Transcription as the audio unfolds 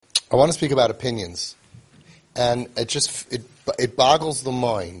I want to speak about opinions, and it boggles the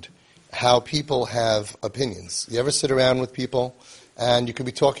mind how people have opinions. You ever sit around with people, and you could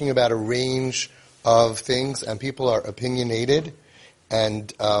be talking about a range of things, and people are opinionated,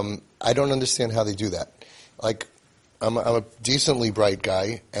 and I don't understand how they do that. Like, I'm a decently bright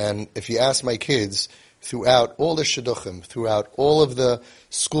guy, and if you ask my kids, throughout all the shidduchim, throughout all of the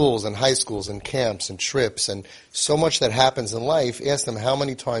schools and high schools and camps and trips and so much that happens in life, ask them how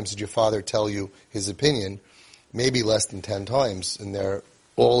many times did your father tell you his opinion? Maybe less than 10 times, and they're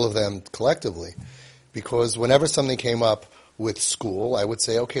all of them collectively. Because whenever something came up with school, I would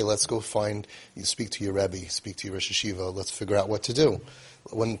say, okay, let's go speak to your Rebbe, speak to your Rosh Hashiva, let's figure out what to do.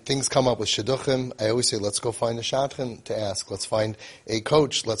 When things come up with shidduchim, I always say, let's go find a shadchan to ask. Let's find a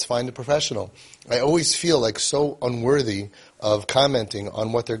coach. Let's find a professional. I always feel like so unworthy of commenting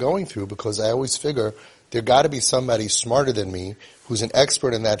on what they're going through because I always figure there got to be somebody smarter than me who's an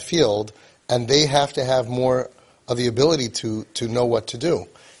expert in that field, and they have to have more of the ability to know what to do.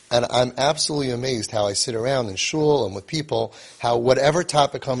 And I'm absolutely amazed how I sit around in shul and with people, how whatever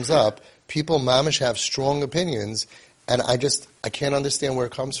topic comes up, people mamish have strong opinions. And I can't understand where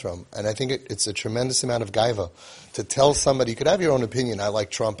it comes from. And I think it's a tremendous amount of gaiva to tell somebody, you could have your own opinion, I like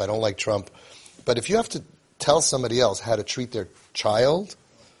Trump, I don't like Trump. But if you have to tell somebody else how to treat their child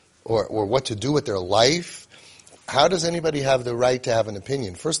or what to do with their life, how does anybody have the right to have an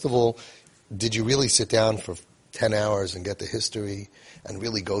opinion? First of all, did you really sit down for 10 hours and get the history and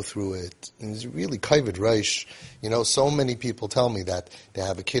really go through it? And it's really kavod reish. You know, so many people tell me that they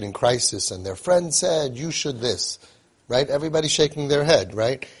have a kid in crisis and their friend said, you should this. Right? Everybody's shaking their head,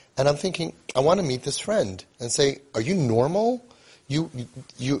 right? And I'm thinking, I want to meet this friend and say, are you normal?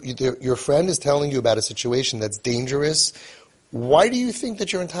 Your friend is telling you about a situation that's dangerous. Why do you think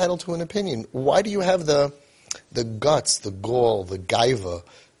that you're entitled to an opinion? Why do you have the guts, the gall, the gaiva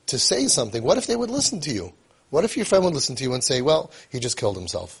to say something? What if they would listen to you? What if your friend would listen to you and say, well, he just killed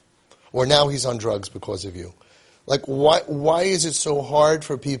himself? Or now he's on drugs because of you? Like, why is it so hard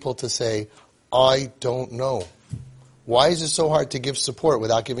for people to say, I don't know? Why is it so hard to give support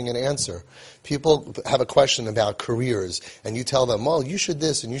without giving an answer? People have a question about careers, and you tell them, well, you should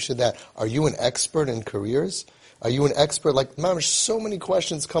this and you should that. Are you an expert in careers? Are you an expert? Like, mamish, so many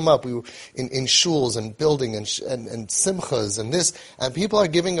questions come up. We were in shuls and building and simchas and this, and people are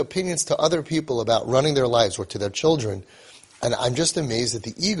giving opinions to other people about running their lives or to their children. And I'm just amazed at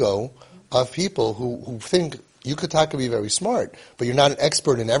the ego of people who think you could be very smart, but you're not an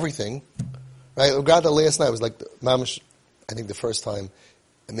expert in everything. Right? God, the last night was like, mamish, I think the first time,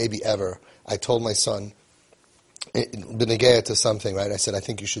 maybe ever, I told my son, b'negea to something, right? I said, I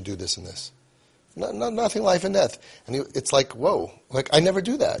think you should do this and this. Nothing life and death. And it's like, whoa, like I never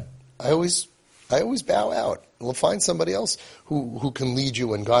do that. I always bow out. We'll find somebody else who can lead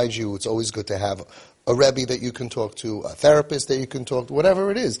you and guide you. It's always good to have a Rebbe that you can talk to, a therapist that you can talk to,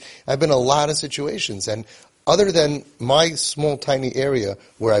 whatever it is. I've been in a lot of situations, and other than my small, tiny area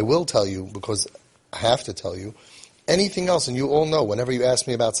where I will tell you, because I have to tell you, anything else, and you all know, whenever you ask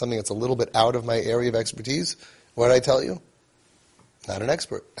me about something that's a little bit out of my area of expertise, what did I tell you? Not an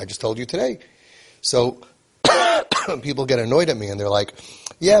expert. I just told you today. So people get annoyed at me, and they're like,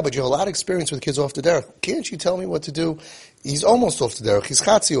 yeah, but you have a lot of experience with kids off the derech. Can't you tell me what to do? He's almost off the derech. He's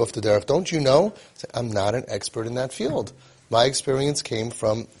chatzi off the derech. Don't you know? I say, I'm not an expert in that field. My experience came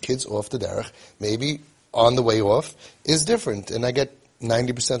from kids off the derech. Maybe on the way off is different, and I get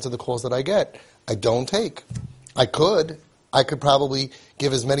 90% of the calls that I get, I don't take. I could probably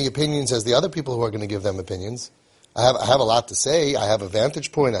give as many opinions as the other people who are going to give them opinions. I have a lot to say. I have a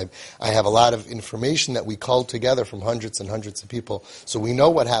vantage point. I have a lot of information that we cull together from hundreds and hundreds of people. So we know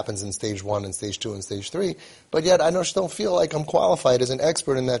what happens in stage 1 and stage 2 and stage 3. But yet I just don't feel like I'm qualified as an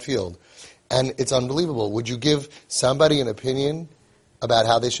expert in that field. And it's unbelievable. Would you give somebody an opinion about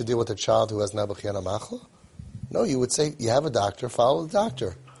how they should deal with a child who has Nebuchadnezzar Machla? No, you would say, you have a doctor, follow the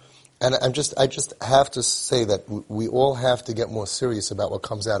doctor. And I just have to say that we all have to get more serious about what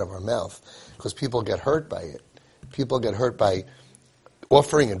comes out of our mouth, because people get hurt by it. People get hurt by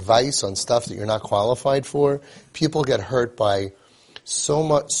offering advice on stuff that you're not qualified for. People get hurt by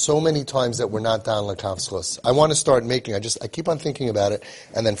so many times that we're not down l'kavskos. I want to start making, I keep on thinking about it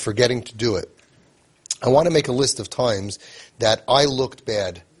and then forgetting to do it. I want to make a list of times that I looked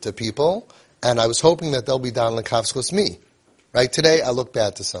bad to people, and I was hoping that they'll be down l'kavskos me. Right? Today, I looked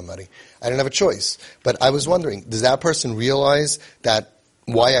bad to somebody. I didn't have a choice. But I was wondering, does that person realize that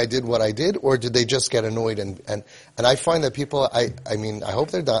why I did what I did, or did they just get annoyed? And I find that people, I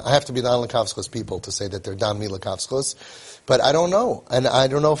hope they're down. I have to be down l'kavskos people to say that they're down me l'kavskos, but I don't know. And I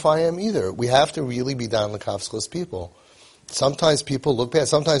don't know if I am either. We have to really be down l'kavskos people. sometimes people look bad.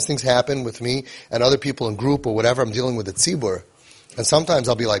 Sometimes things happen with me and other people in group or whatever. I'm dealing with a tzibur. And sometimes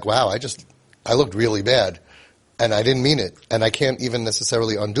I'll be like, wow, I looked really bad. And I didn't mean it. And I can't even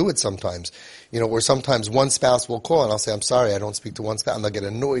necessarily undo it sometimes. Or sometimes one spouse will call and I'll say, I'm sorry, I don't speak to one spouse. And they'll get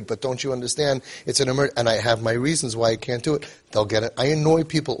annoyed, but don't you understand? It's an emergency. And I have my reasons why I can't do it. They'll get it. I annoy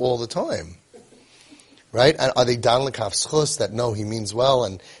people all the time. Right? And are they dan l'kaf schus that no, he means well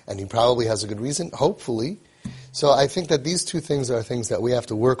and he probably has a good reason? Hopefully. So I think that these two things are things that we have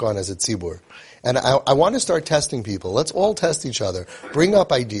to work on as a tzibur. And I want to start testing people. Let's all test each other. Bring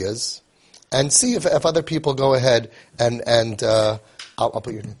up ideas and see if other people go ahead and I'll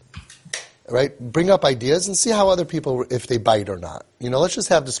put your name. Right? Bring up ideas and see how other people, if they bite or not. Let's just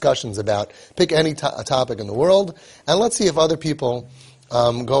have discussions about, pick any topic in the world, and let's see if other people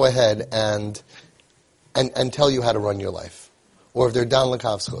go ahead and tell you how to run your life. Or if they're dan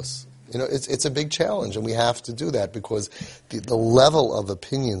l'kaf schus. It's a big challenge, and we have to do that because the level of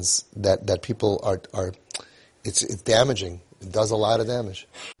opinions that people are it's damaging. It does a lot of damage.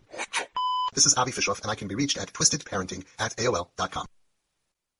 This is Avi Fishoff, and I can be reached at twistedparenting@aol.com.